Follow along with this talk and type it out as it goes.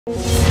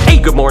Hey,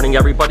 good morning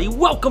everybody.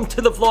 Welcome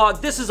to the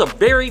vlog. This is a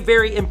very,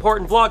 very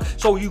important vlog,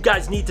 so you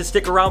guys need to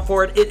stick around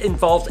for it. It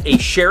involves a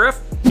sheriff,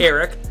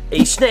 Eric,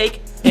 a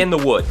snake, and the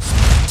woods.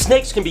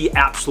 Snakes can be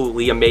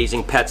absolutely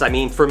amazing pets. I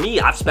mean, for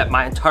me, I've spent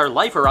my entire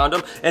life around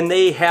them, and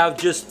they have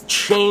just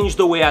changed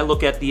the way I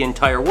look at the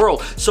entire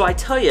world. So I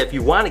tell you, if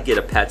you want to get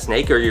a pet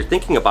snake, or you're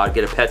thinking about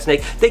getting a pet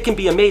snake, they can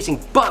be amazing.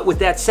 But with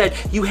that said,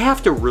 you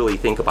have to really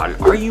think about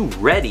it. Are you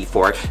ready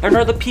for it? And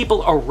are the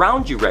people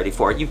around you ready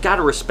for it? You've got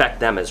to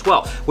respect them as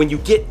well. When you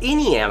get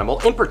any animal,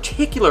 in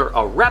particular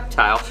a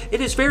reptile,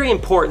 it is very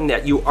important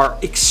that you are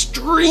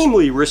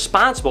extremely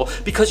responsible,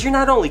 because you're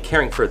not only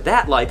caring for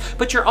that life,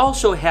 but you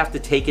also have to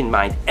take in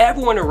mind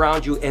everyone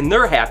around you and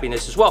their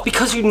happiness as well,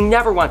 because you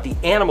never want the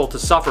animal to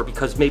suffer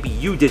because maybe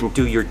you didn't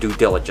do your due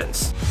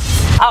diligence.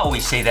 I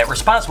always say that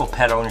responsible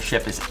pet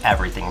ownership is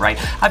everything, right?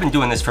 I've been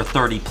doing this for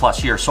 30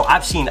 plus years, so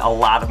I've seen a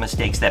lot of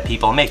mistakes that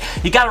people make.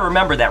 You gotta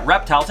remember that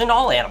reptiles, and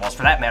all animals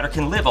for that matter,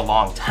 can live a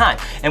long time.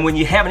 And when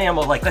you have an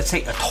animal like, let's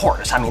say, a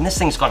tortoise, I mean, this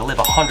thing's gonna live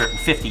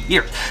 150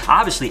 years.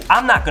 Obviously,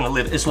 I'm not gonna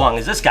live as long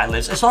as this guy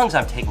lives, as long as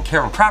I'm taking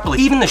care of him properly.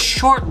 Even the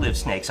short-lived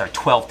snakes are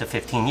 12 to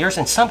 15 years,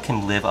 and some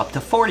can live up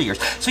to 40 years.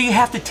 So you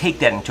have to take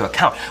that into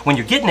account. When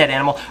you're getting that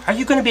animal, are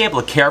you gonna be able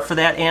to care for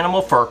that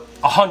animal for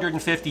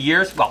 150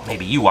 years? Well,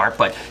 maybe you aren't,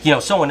 but you know,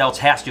 someone else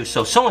has to.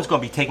 So someone's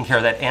going to be taking care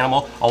of that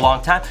animal a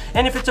long time.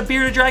 And if it's a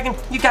bearded dragon,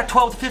 you got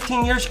 12 to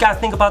 15 years. You got to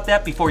think about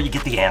that before you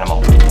get the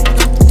animal.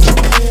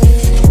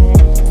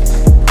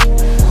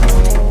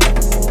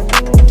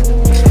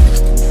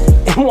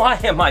 And why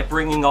am I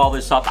bringing all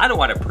this up? I don't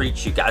want to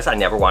preach, you guys. I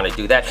never want to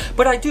do that.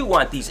 But I do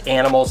want these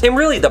animals, and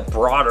really the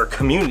broader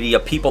community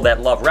of people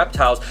that love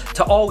reptiles,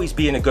 to always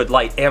be in a good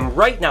light. And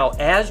right now,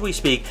 as we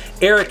speak,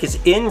 Eric is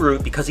en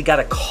route because he got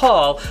a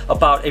call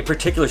about a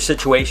particular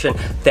situation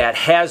that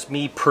has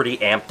me pretty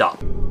amped up.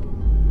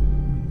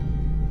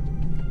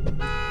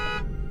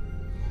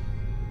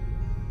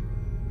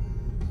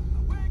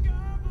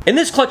 And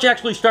this clutch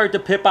actually started to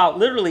pip out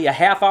literally a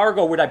half hour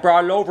ago when I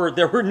brought it over.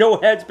 There were no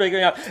heads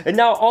picking out, and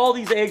now all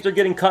these eggs are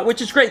getting cut,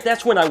 which is great.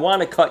 That's when I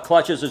want to cut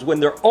clutches, is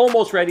when they're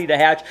almost ready to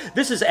hatch.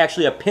 This is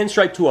actually a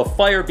pinstripe to a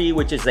fire bee,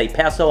 which is a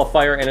pastel, a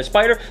fire, and a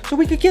spider, so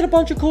we could get a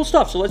bunch of cool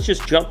stuff. So let's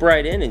just jump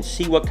right in and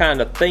see what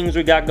kind of things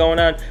we got going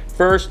on.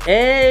 First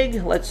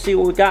egg, let's see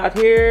what we got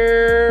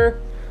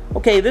here.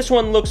 Okay, this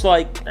one looks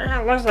like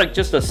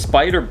just a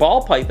spider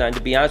ball python,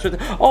 to be honest with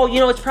you. Oh, you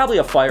know, it's probably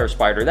a fire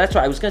spider. That's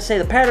right. I was going to say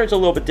the pattern's a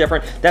little bit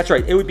different. That's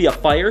right. It would be a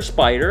fire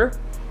spider.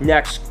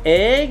 Next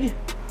egg.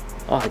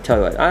 Oh, I tell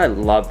you what, I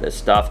love this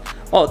stuff.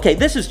 Oh, okay,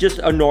 this is just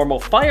a normal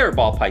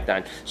fireball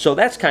python. So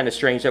that's kind of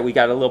strange that we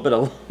got a little bit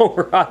of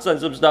lower odds on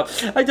some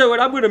stuff. I tell you what,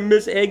 I'm going to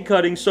miss egg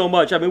cutting so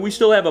much. I mean, we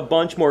still have a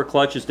bunch more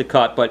clutches to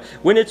cut, but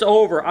when it's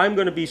over, I'm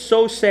going to be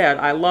so sad.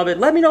 I love it.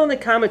 Let me know in the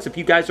comments if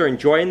you guys are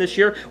enjoying this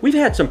year. We've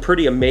had some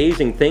pretty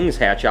amazing things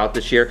hatch out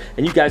this year,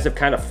 and you guys have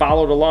kind of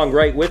followed along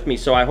right with me,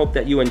 so I hope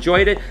that you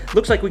enjoyed it.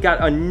 Looks like we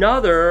got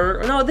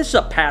another, no, this is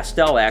a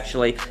pastel,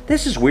 actually.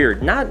 This is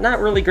weird.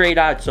 Not really great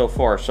odds so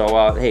far,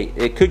 so hey,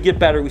 it could get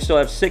better. We still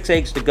have 6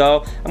 eggs to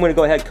go. I'm gonna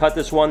go ahead and cut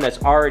this one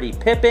that's already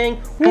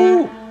pipping.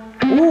 Woo!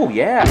 Ooh,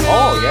 yeah.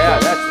 Oh,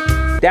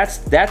 yeah.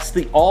 That's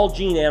the all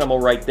gene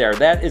animal right there.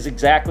 That is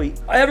exactly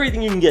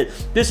everything you can get.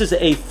 This is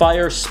a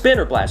fire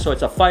spinner blast. So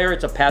it's a fire,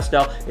 it's a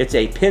pastel, it's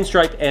a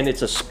pinstripe, and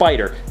it's a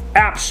spider.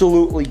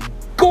 Absolutely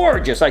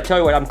gorgeous. I tell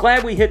you what, I'm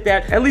glad we hit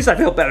that. At least I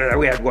feel better that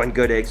we had one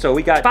good egg. So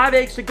we got 5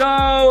 eggs to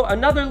go.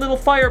 Another little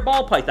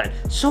fireball python.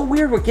 So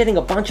weird we're getting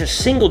a bunch of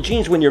single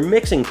genes when you're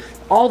mixing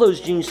all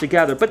those genes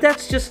together, but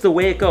that's just the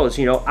way it goes.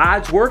 You know,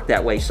 odds work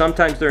that way.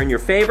 Sometimes they're in your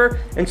favor,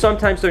 and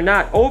sometimes they're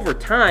not. Over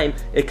time,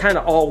 it kind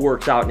of all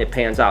works out and it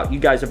pans out. You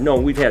guys have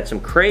known we've had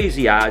some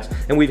crazy odds,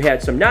 and we've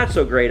had some not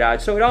so great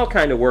odds, so it all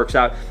kind of works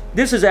out.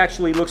 This is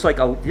actually looks like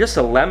just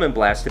a lemon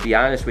blast, to be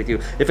honest with you.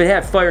 If it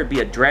had fire, it'd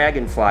be a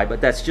dragonfly, but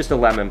that's just a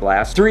lemon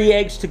blast. 3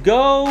 eggs to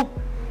go.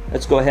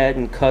 Let's go ahead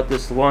and cut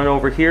this one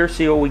over here,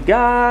 see what we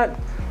got.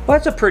 Well,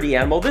 that's a pretty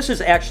animal. This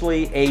is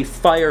actually a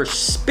fire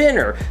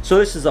spinner. So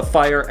this is a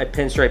fire, a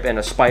pinstripe, and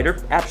a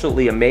spider.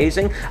 Absolutely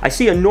amazing. I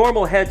see a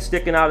normal head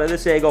sticking out of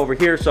this egg over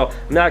here, so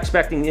I'm not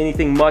expecting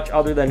anything much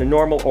other than a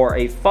normal or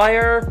a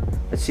fire.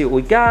 Let's see what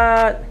we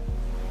got.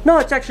 No,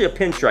 it's actually a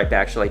pinstripe,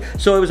 actually.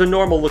 So it was a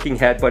normal looking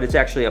head, but it's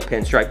actually a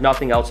pinstripe.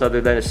 Nothing else other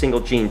than a single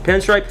gene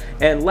pinstripe.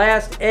 And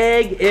last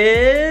egg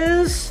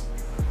is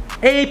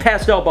a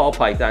pastel ball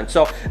python.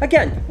 So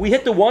again, we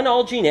hit the one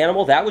all gene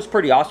animal. That was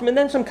pretty awesome. And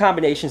then some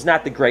combinations,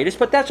 not the greatest,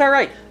 but that's all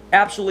right.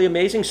 Absolutely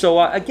amazing.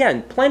 So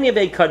again, plenty of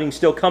egg cutting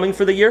still coming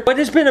for the year, but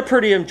it's been a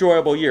pretty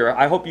enjoyable year.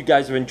 I hope you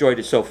guys have enjoyed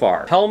it so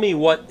far. Tell me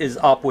what is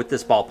up with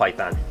this ball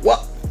python.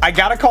 Well, I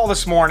got a call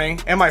this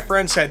morning, and my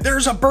friend said,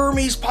 there's a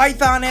Burmese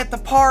python at the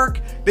park.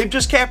 They've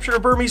just captured a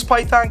Burmese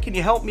python. Can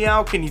you help me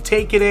out? Can you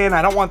take it in?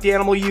 I don't want the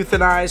animal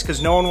euthanized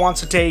because no one wants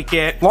to take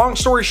it. Long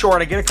story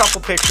short, I get a couple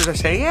pictures. I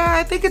say, yeah,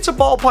 I think it's a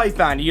ball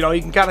python. You know,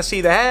 you can kind of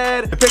see the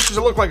head. The pictures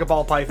look like a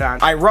ball python.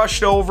 I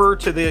rushed over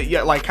to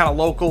the, like, kind of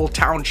local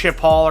township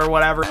hall or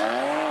whatever.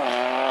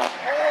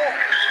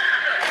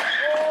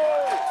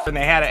 and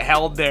they had it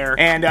held there.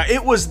 And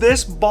it was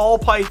this ball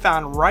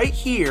python right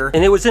here.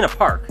 And it was in a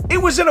park.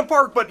 It was in a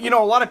park, but you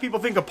know, a lot of people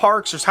think of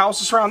parks, there's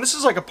houses around. This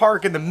is like a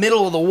park in the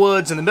middle of the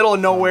woods, in the middle of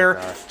nowhere.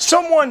 Oh,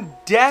 someone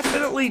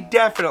definitely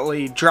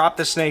dropped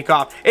the snake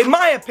off. In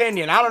my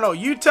opinion, I don't know,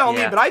 you tell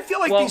me, but I feel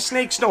like these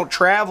snakes don't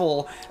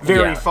travel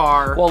very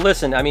far. Well,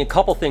 listen, I mean, a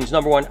couple things.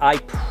 Number one, I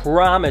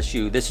promise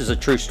you, this is a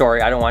true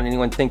story. I don't want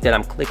anyone to think that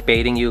I'm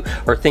clickbaiting you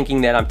or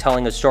thinking that I'm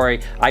telling a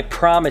story. I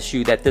promise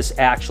you that this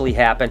actually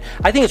happened.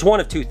 I think it's one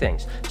of two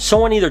things.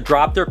 Someone either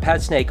dropped their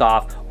pet snake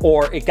off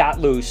or it got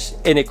loose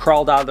and it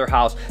crawled out of their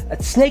house.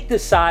 A snake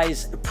this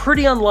size,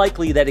 pretty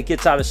unlikely that it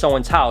gets out of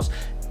someone's house.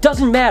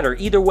 Doesn't matter,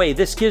 either way,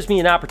 this gives me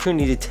an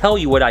opportunity to tell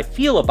you what I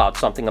feel about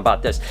something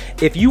about this.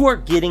 If you are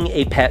getting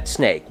a pet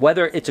snake,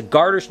 whether it's a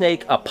garter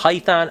snake, a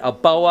python, a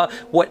boa,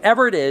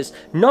 whatever it is,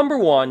 number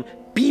one,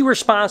 be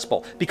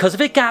responsible, because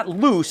if it got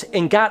loose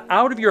and got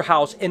out of your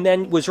house and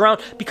then was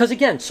around, because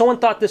again, someone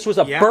thought this was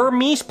a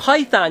Burmese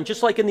python,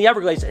 just like in the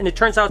Everglades, and it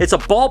turns out it's a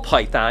ball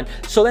python,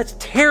 so that's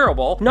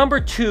terrible. Number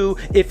two,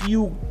 if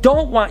you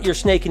don't want your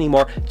snake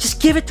anymore,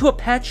 just give it to a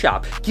pet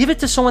shop. Give it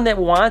to someone that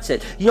wants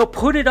it. You know,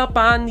 put it up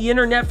on the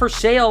internet for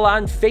sale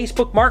on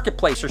Facebook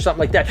Marketplace or something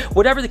like that.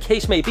 Whatever the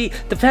case may be,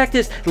 the fact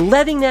is,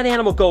 letting that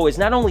animal go is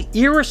not only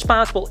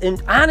irresponsible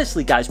and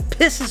honestly, guys,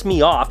 pisses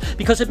me off,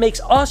 because it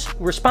makes us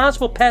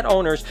responsible pet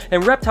owners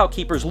and reptile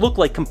keepers look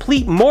like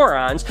complete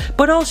morons,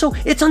 but also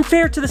it's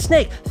unfair to the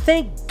snake.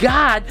 Thank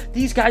God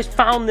these guys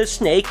found this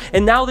snake,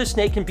 and now this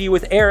snake can be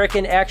with Eric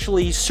and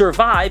actually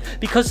survive,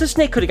 because this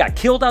snake could have got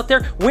killed out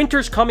there.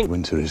 Winter's coming.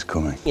 Winter is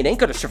coming. It ain't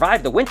gonna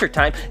survive the winter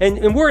time,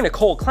 and we're in a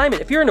cold climate.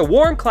 If you're in a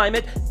warm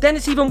climate, then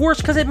it's even worse,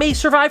 because it may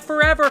survive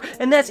forever,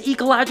 and that's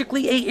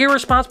ecologically a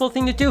irresponsible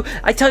thing to do.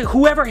 I tell you,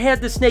 whoever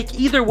had the snake,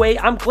 either way,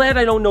 I'm glad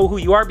I don't know who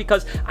you are,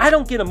 because I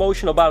don't get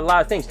emotional about a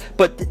lot of things,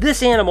 but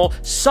this animal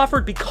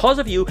suffered because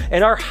of you,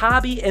 and our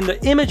hobby and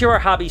the image of our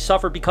hobby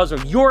suffered because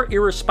of your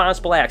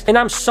irresponsible acts. And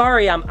I'm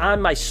sorry I'm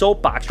on my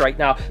soapbox right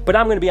now, but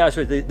I'm gonna be honest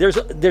with you,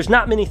 there's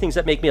not many things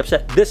that make me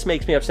upset. This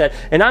makes me upset,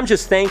 and I'm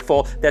just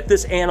thankful that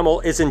this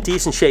animal is in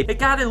decent shape. It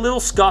got a little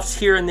scuffs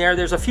here and there.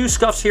 There's a few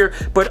scuffs here,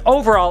 but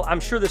overall,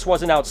 I'm sure this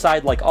wasn't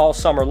outside like all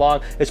summer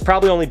long. It's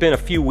probably only been a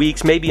few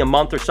weeks, maybe a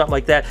month or something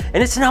like that,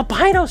 and it's an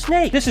albino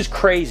snake. This is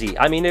crazy.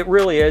 I mean, it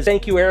really is.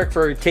 Thank you, Eric,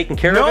 for taking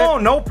care of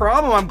it. No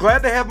problem. I'm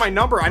glad to have my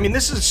number. I mean,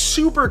 this is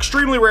super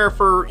extremely rare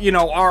for, you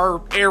know,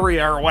 our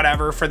area or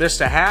whatever for this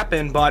to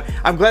happen, but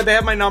I'm glad they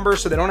have my number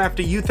so they don't have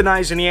to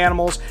euthanize any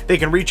animals. They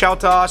can reach out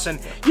to us, and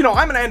you know,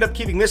 I'm gonna end up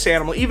keeping this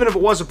animal. Even if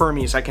it was a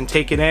Burmese, I can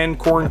take it in,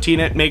 quarantine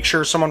it, make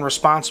sure someone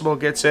responsible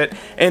gets it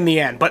in the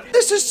end. But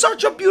this is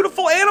such a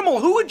beautiful animal.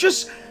 Who would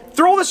just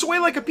throw this away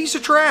like a piece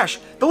of trash?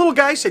 The little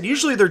guy said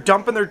usually they're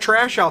dumping their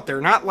trash out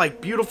there, not like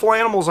beautiful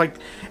animals. Like,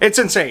 it's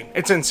insane.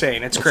 It's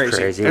insane. It's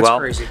crazy. It's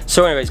crazy.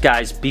 So anyways,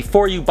 guys,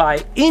 before you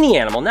buy any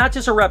animal, not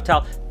just a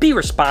reptile, be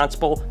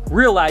responsible.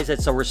 Realize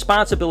it's a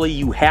responsibility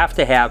you have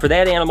to have for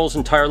that animal's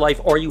entire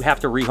life, or you have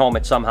to rehome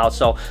it somehow.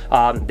 So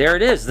there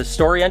it is. The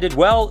story ended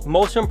well.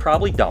 Most of them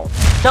probably don't.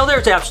 Now,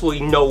 there's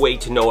absolutely no way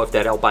to know if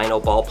that albino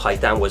ball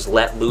python was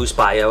let loose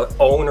by an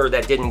owner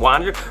that didn't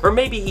want it, or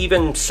maybe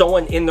even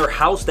someone in their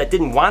house that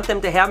didn't want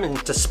them to have him,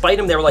 and to spite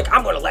them, they were like,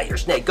 I'm going to let your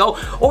snake go.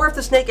 Or if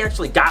the snake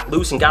actually got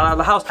loose and got out of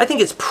the house. I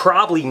think it's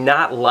probably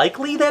not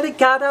likely that it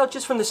got out,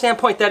 just from the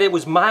standpoint that it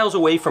was miles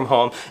away from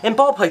home, and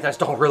ball pythons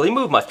don't really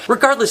move much.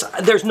 Regardless,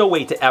 there's no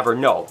way to ever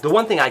know. The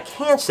one thing I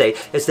can say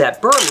is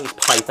that Burmese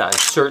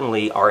pythons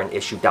certainly are an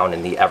issue down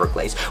in the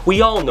Everglades.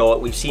 We all know it.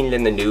 We've seen it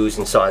in the news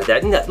and so on like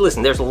that. And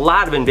listen, there's a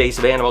lot of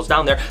invasive animals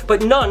down there,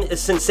 but none as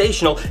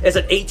sensational as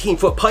an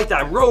 18-foot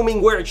python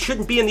roaming where it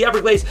shouldn't be in the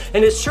Everglades,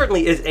 and it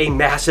certainly is a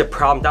massive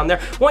problem down there.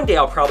 One day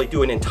I'll probably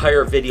do an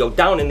entire video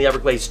down in the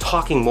Everglades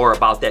talking more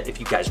about that if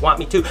you guys want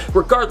me to.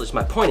 Regardless,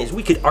 my point is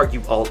we could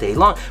argue all day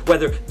long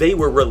whether they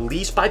were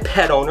released by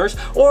pet owners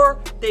or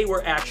they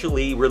were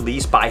actually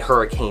released by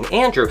Hurricane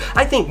Andrew.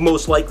 I think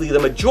most likely the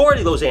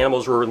majority of those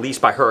animals were released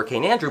by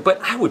Hurricane Andrew,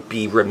 but I would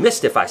be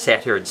remiss if I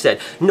sat here and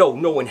said, no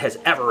one has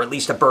ever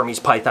released a Burmese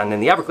python in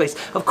the Everglades.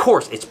 Of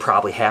course it's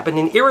probably happened,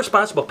 and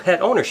irresponsible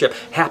pet ownership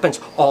happens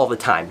all the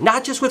time.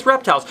 Not just with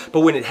reptiles,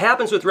 but when it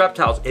happens with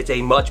reptiles, it's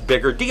a much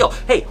bigger deal.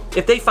 Hey,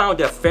 if they found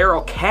a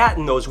feral cat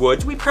in those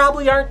woods, we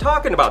probably aren't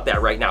talking about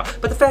that right now.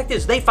 But the fact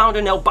is, they found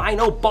an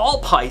albino ball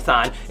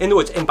python in the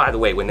woods. And by the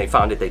way, when they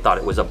found it, they thought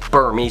it was a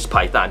Burmese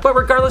python. But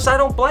regardless, I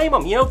don't blame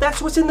them. You know,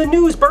 that's what's in the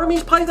news.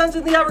 Burmese pythons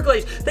in the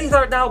Everglades. They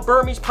thought now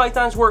Burmese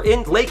pythons were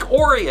in Lake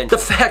Orion. The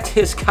fact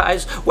is,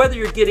 guys, whether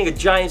you're getting a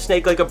giant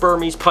snake like a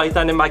Burmese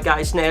python in my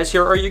guy Snaz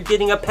here, or you're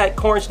getting a pet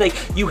corn snake,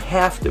 you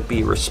have to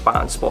be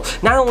responsible.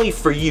 Not only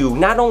for you,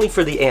 not only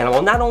for the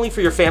animal, not only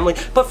for your family,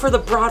 but for the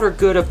broader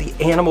good of the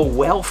animal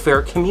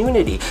welfare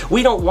community.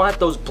 We don't want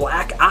those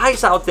black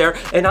eyes out there,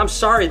 and I'm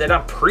sorry that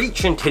I'm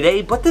preaching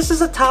today, but this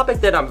is a topic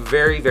that I'm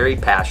very, very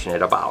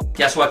passionate about.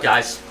 Guess what,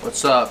 guys?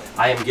 What's up?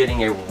 I am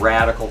getting a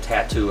radical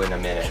tattoo in a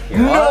minute. Here.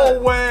 No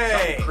way!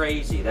 way.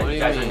 Crazy that What do you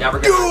you guys are mean? never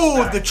gonna Dude,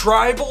 expect. the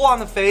tribal on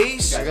the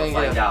face. You're gonna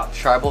find get out. a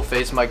tribal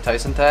face Mike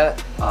Tyson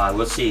tat?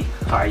 We'll see.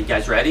 All right, you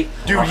guys ready?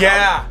 Dude,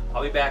 yeah.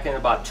 I'll be back in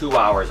about 2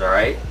 hours, all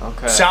right?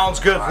 Okay. Sounds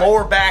good. All right.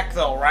 Lower back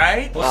though,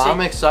 right? We'll see.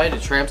 I'm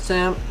excited. Tramp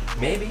stamp?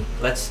 Maybe.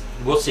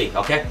 We'll see,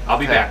 okay? I'll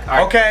be Okay. back. All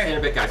right, Okay. see you in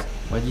a bit, guys.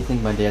 Why do you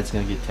think my dad's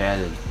gonna get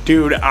tatted?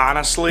 Dude,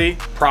 honestly,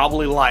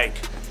 probably like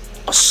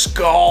a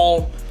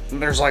skull.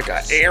 And there's like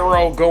an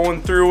arrow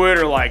going through it,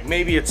 or like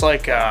maybe it's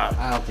like a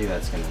I don't think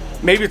that's gonna happen.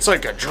 maybe it's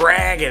like a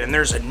dragon, and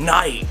there's a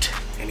knight,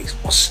 and he's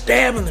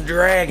stabbing the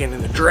dragon,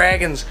 and the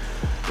dragon's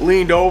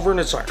leaned over, and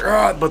it's like,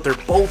 ugh, but they're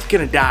both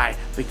gonna die.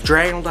 Like the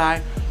dragon will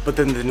die, but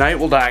then the knight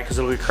will die because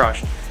it'll be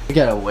crushed. We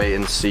gotta wait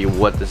and see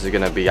what this is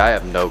gonna be. I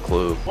have no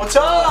clue. What's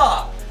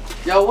up?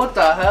 Yo, what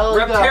the hell?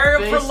 You got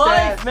Reptarium for face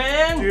life, tat.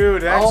 man!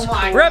 Dude, that's Oh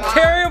my cool.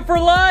 Reptarium for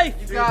life!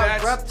 You Dude,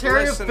 got that's-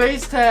 Reptarium listen.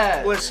 face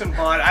tat. Listen,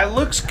 bud, I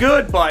looks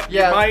good, but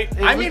Yeah, you might.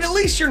 it I mean, looks- at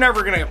least you're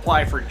never gonna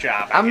apply for a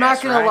job. I I'm not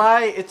guess, gonna right?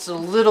 lie, it's a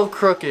little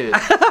crooked.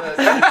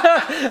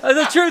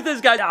 The truth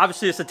is, guys,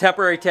 obviously it's a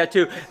temporary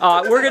tattoo.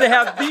 We're gonna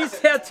have these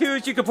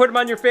tattoos. You can put them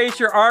on your face,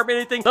 your arm,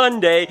 anything.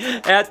 Sunday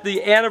at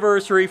the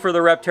anniversary for the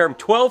Reptarium,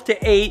 12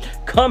 to 8.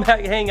 Come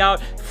hang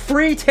out.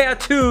 Free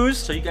tattoos.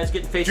 So you guys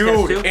getting face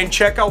tattoos too? Dude, and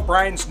check out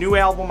Brian's new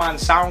album on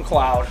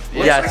SoundCloud. Looks Yeah,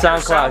 like you're a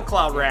SoundCloud.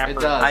 SoundCloud rapper. It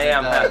does. I it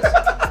am. does.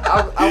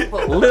 I'll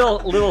put one.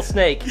 Little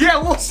snake. Yeah,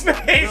 little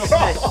snake.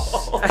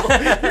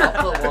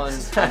 I'll put one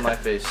on my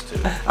face too.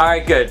 All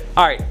right, good.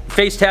 All right,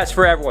 face tats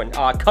for everyone.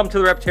 Come to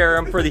the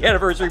Reptarium for the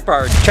anniversary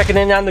party. Checking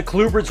in on the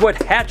Kluberts,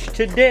 what hatched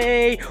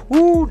today.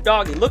 Woo,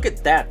 doggy, look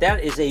at that.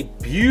 That is a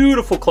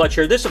beautiful clutch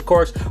here. This, of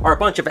course, are a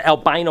bunch of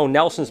albino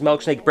Nelson's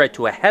milk snake bred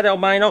to a het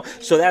albino.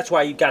 So that's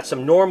why you've got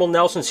some normal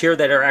Nelsons here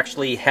that are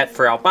actually het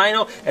for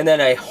albino, and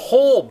then a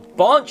whole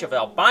bunch of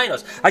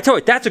albinos. I tell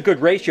you, that's a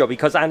good ratio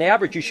because on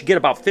average you should get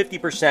about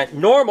 50%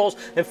 normals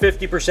and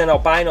 50%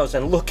 albinos.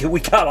 And look, we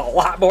got a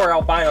lot more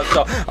albinos.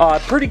 So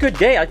pretty good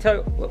day, I tell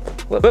you.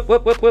 Whoop,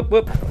 whoop, whoop, whoop,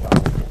 whoop.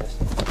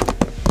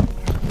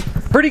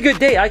 Pretty good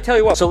day, I tell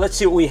you what. So let's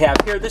see what we have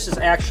here. This is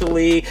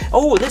actually,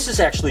 oh, this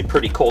is actually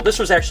pretty cool. This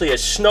was actually a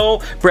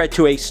snow bred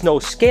to a snow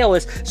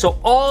scaleless. So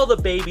all the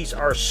babies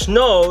are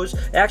snows,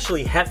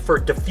 actually het for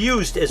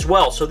diffused as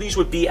well. So these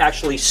would be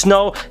actually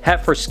snow,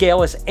 het for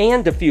scaleless,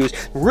 and diffused.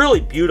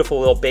 Really beautiful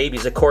little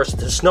babies. Of course,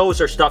 the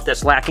snows are stuff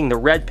that's lacking the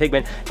red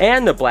pigment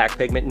and the black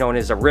pigment known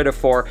as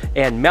iridophore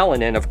and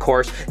melanin, of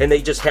course. And they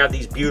just have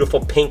these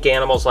beautiful pink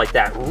animals like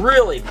that.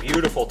 Really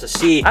beautiful to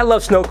see. I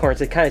love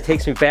snowcorns. It kind of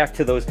takes me back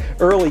to those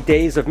early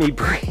days of me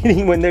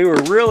breeding when they were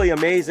really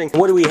amazing.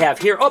 What do we have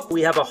here? Oh,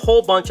 we have a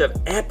whole bunch of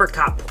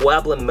apricot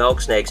Pueblan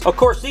milk snakes. Of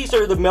course, these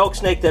are the milk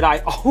snake that I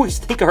always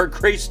think are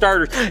great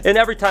starters, and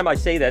every time I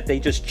say that, they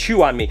just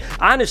chew on me.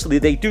 Honestly,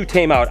 they do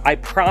tame out. I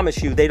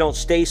promise you, they don't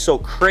stay so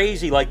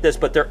crazy like this,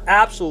 but they're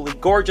absolutely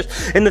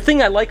gorgeous. And the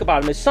thing I like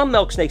about them is some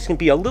milk snakes can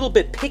be a little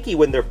bit picky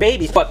when they're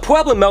babies, but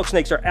Pueblan milk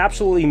snakes are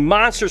absolutely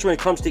monsters when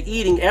it comes to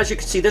eating. As you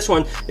can see, this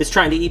one is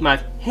trying to eat my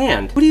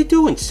hand. What are you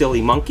doing,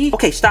 silly monkey?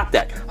 Okay, stop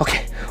that.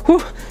 Okay.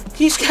 Whew.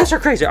 These guys are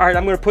crazy. All right,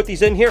 I'm gonna put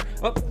these in here.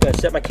 Oh, gotta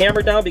set my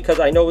camera down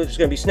because I know there's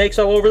gonna be snakes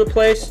all over the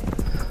place.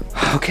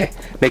 Okay,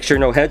 make sure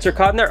no heads are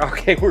caught in there.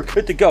 Okay, we're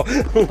good to go.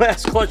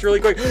 Last clutch really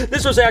quick.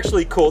 This was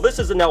actually cool. This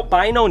is an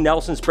albino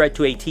Nelson's bred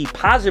to a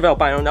T-positive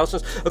albino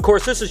Nelson's. Of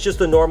course, this is just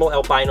the normal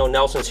albino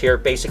Nelson's here.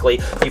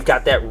 Basically, you've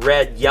got that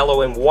red,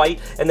 yellow, and white.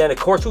 And then, of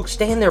course, ooh,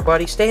 stay in there,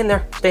 buddy. Stay in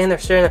there, stay in there,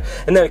 stay in there.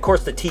 And then, of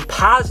course, the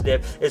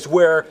T-positive is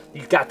where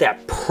you've got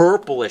that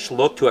purplish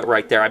look to it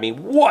right there. I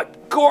mean, what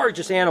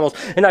gorgeous animals.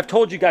 And I've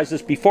told you guys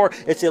this before.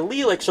 It's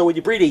allelic, so when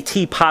you breed a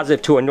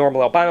T-positive to a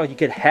normal albino, you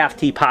get half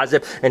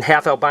T-positive and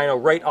half albino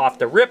right off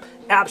the rip.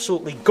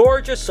 Absolutely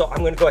gorgeous. So I'm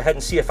going to go ahead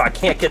and see if I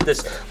can't get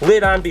this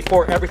lid on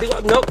before everything. Oh,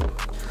 nope.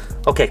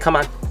 Okay, come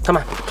on, come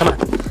on, come on.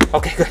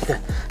 Okay, good, good.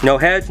 No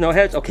heads, no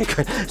heads. Okay,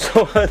 good.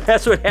 So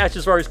that's what hatched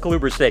as far as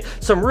Kluber snake.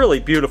 Some really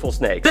beautiful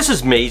snakes. This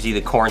is Maisie the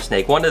corn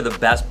snake, one of the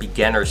best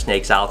beginner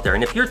snakes out there.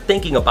 And if you're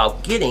thinking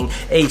about getting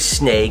a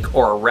snake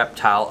or a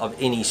reptile of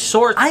any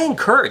sort, I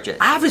encourage it.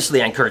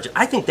 Obviously, I encourage it.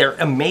 I think they're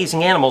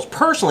amazing animals.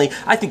 Personally,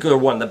 I think they're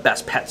one of the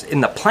best pets in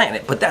the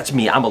planet. But that's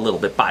me. I'm a little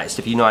bit biased,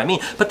 if you know what I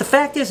mean. But the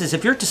fact is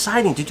if you're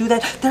deciding to do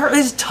that, there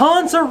is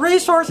tons of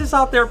resources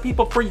out there,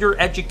 people, for your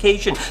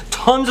education.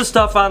 Tons of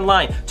stuff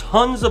online.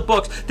 Tons of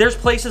books. There's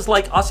places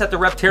like us at the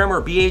Reptarium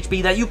or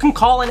BHB that you can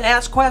call and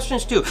ask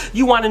questions to.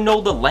 You want to know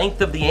the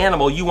length of the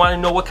animal. You want to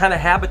know what kind of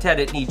habitat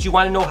it needs. You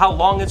want to know how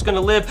long it's going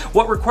to live,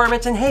 what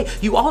requirements, and hey,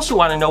 you also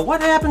want to know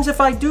what happens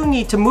if I do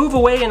need to move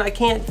away and I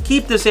can't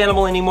keep this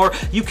animal anymore.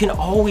 You can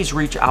always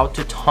reach out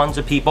to tons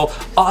of people,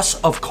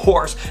 us of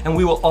course, and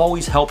we will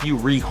always help you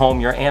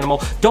rehome your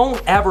animal.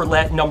 Don't ever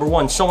let, number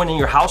one, someone in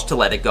your house to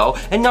let it go,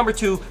 and number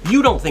two,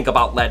 you don't think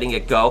about letting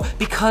it go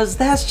because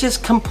that's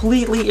just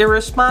completely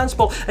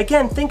irresponsible.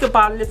 Again, think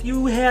about it. If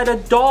you had a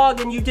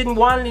dog and you didn't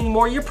want it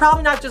anymore, you're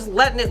probably not just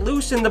letting it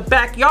loose in the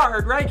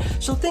backyard, right?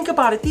 So think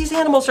about it. These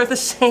animals are the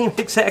same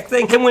exact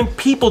thing. And when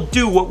people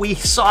do what we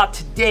saw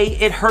today,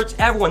 it hurts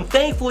everyone.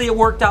 Thankfully, it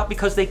worked out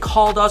because they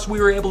called us. We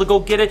were able to go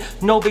get it.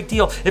 No big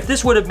deal. If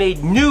this would have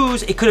made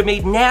news, it could have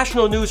made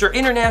national news or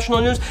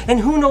international news, and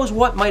who knows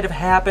what might have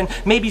happened.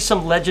 Maybe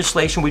some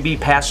legislation would be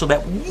passed so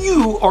that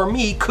you or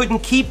me couldn't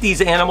keep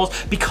these animals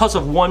because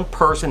of one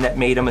person that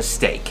made a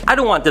mistake. I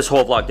don't want this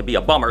whole vlog to be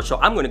a bummer, so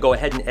I'm going to go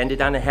ahead and end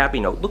it on a happy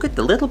note. Look at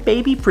the little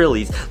baby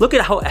frillies. Look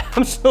at how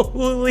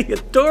absolutely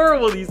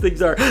adorable these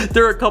things are.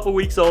 They're a couple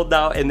weeks old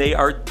now, and they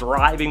are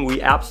thriving.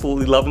 We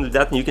absolutely love them to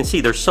death, and you can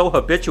see they're so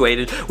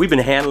habituated. We've been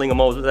handling them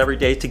almost every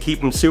day to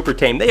keep them super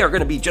tame. They are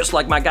going to be just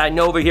like my guy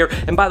Nova here.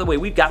 And by the way,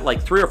 we've got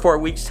like 3 or 4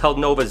 weeks till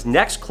Nova's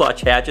next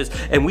clutch hatches,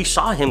 and we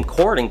saw him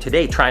courting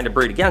today, trying to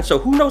breed again. So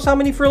who knows how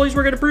many frillies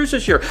we're going to produce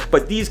this year.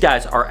 But these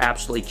guys are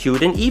absolutely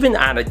cute, and even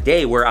on a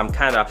day where I'm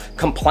kind of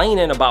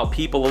complaining about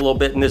people a little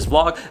bit in this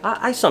vlog,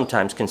 I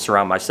sometimes can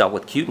surround myself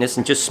with cuteness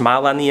and just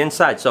smile on the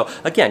inside. So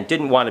again,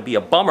 didn't want to be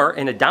a bummer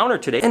and a downer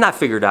today, and I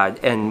figured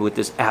I'd end with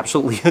this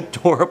absolutely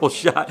adorable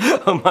shot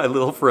of my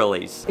little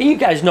frillies. And you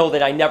guys know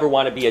that I never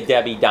want to be a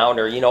Debbie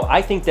Downer. You know,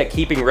 I think that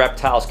keeping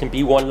reptiles can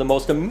be one of the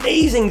most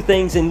amazing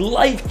things and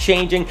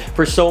life-changing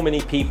for so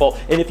many people.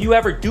 And if you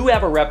ever do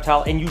have a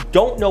reptile and you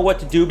don't know what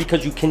to do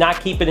because you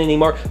cannot keep it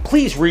anymore,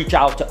 please reach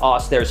out to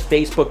us. There's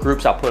Facebook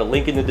groups. I'll put a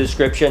link in the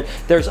description.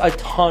 There's a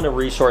ton of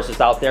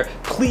resources out there.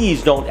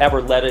 Please don't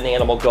ever let an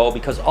animal go,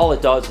 because all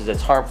it does is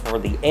it's harmful for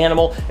the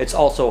animal. It's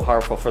also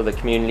harmful for the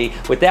community.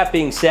 With that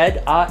being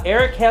said,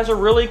 Eric has a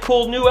really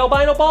cool new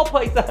albino ball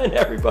python,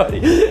 everybody.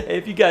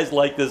 If you guys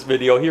like this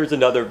video, here's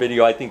another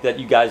video I think that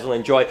you guys will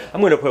enjoy.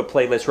 I'm going to put a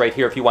playlist right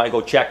here if you want to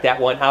go check that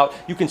one out.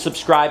 You can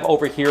subscribe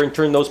over here and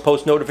turn those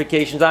post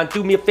notifications on.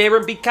 Do me a favor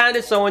and be kind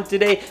to someone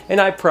today, and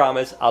I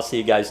promise I'll see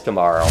you guys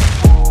tomorrow.